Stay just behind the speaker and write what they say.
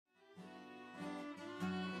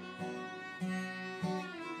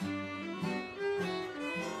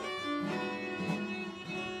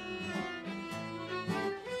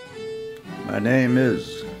My name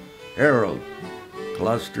is Harold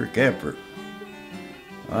Klosterkemper.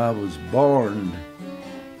 I was born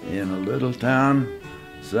in a little town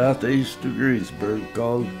southeast of Greensburg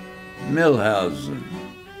called Millhausen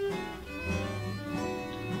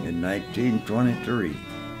in 1923.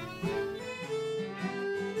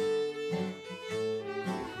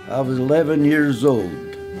 I was 11 years old.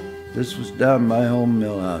 This was down my home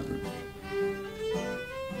Millhausen.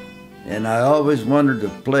 And I always wanted to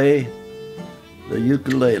play the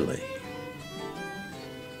ukulele.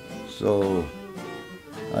 So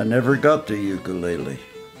I never got the ukulele.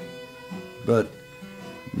 But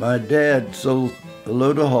my dad sold a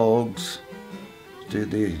load of hogs to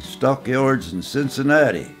the stockyards in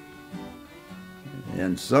Cincinnati.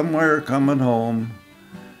 And somewhere coming home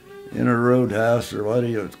in a roadhouse, or what do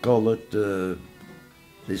you call it,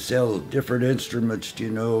 they sell different instruments, you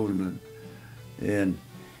know, and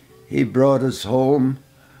he brought us home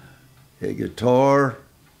a guitar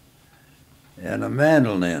and a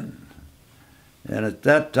mandolin. And at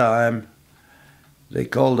that time, they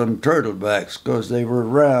called them turtlebacks because they were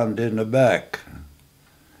round in the back.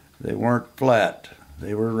 They weren't flat,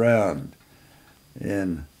 they were round.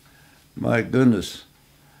 And my goodness,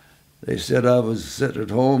 they said I was sitting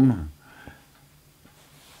at home,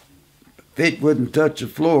 feet wouldn't touch the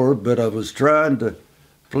floor, but I was trying to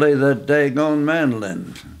play that daggone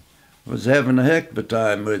mandolin. I was having a heck of a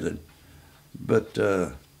time with it. But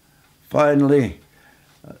finally,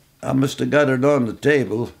 I must have got it on the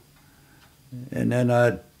table, and then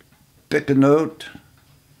I'd pick a note,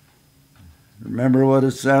 remember what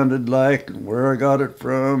it sounded like and where I got it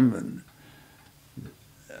from, and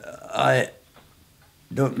I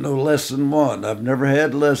don't know lesson one. I've never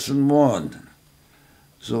had lesson one.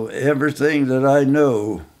 So everything that I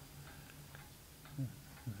know,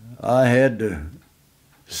 I had to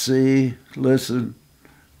see, listen,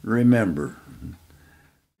 remember.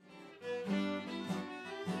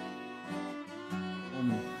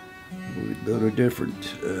 We'd go to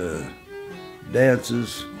different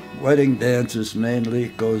dances, wedding dances mainly,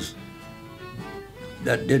 because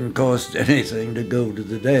that didn't cost anything to go to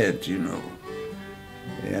the dance, you know.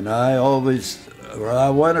 And I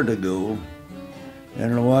wanted to go,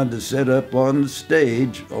 and I wanted to sit up on the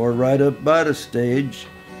stage or right up by the stage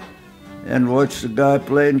and watch the guy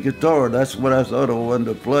playing guitar. That's what I thought I wanted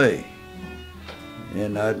to play.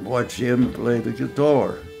 And I'd watch him play the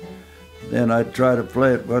guitar. Then I'd try to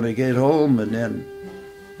play it when I get home, and then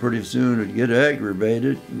pretty soon I'd get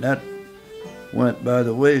aggravated, and that went by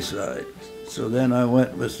the wayside. So then I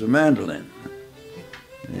went with the mandolin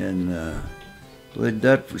and played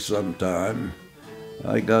that for some time.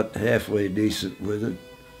 I got halfway decent with it.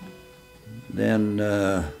 Then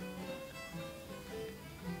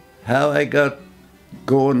how I got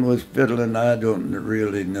going with fiddling, I don't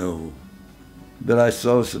really know. But I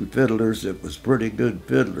saw some fiddlers that was pretty good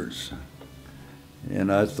fiddlers.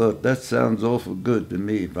 And I thought, that sounds awful good to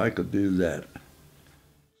me if I could do that.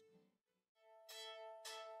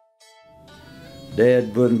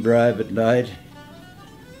 Dad wouldn't drive at night,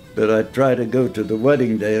 but I'd try to go to the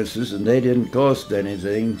wedding dances, and they didn't cost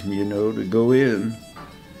anything, you know, to go in.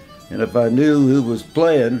 And if I knew who was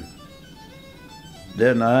playing,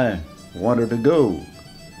 then I wanted to go.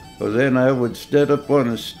 Well, then I would stand up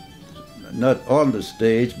on not on the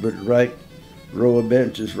stage, but right row of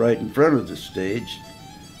benches right in front of the stage,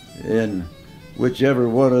 and whichever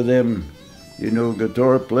one of them, you know,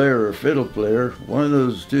 guitar player or fiddle player, one of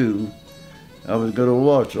those two, I was going to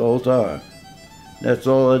watch all the time. That's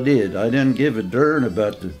all I did. I didn't give a darn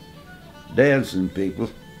about the dancing people.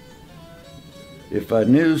 If I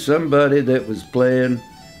knew somebody that was playing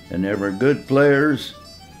and they were good players,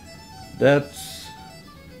 that's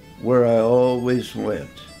where I always went.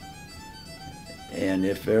 And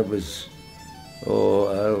if there was, I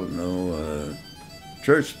don't know, a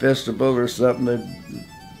church festival or something,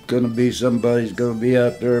 somebody's gonna be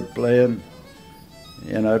out there playing,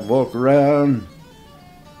 and I'd walk around,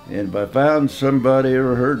 and if I found somebody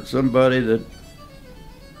or heard somebody that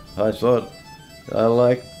I thought I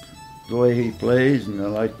liked the way he plays and I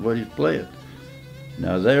liked what he's playing,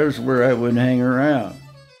 now there's where I would hang around.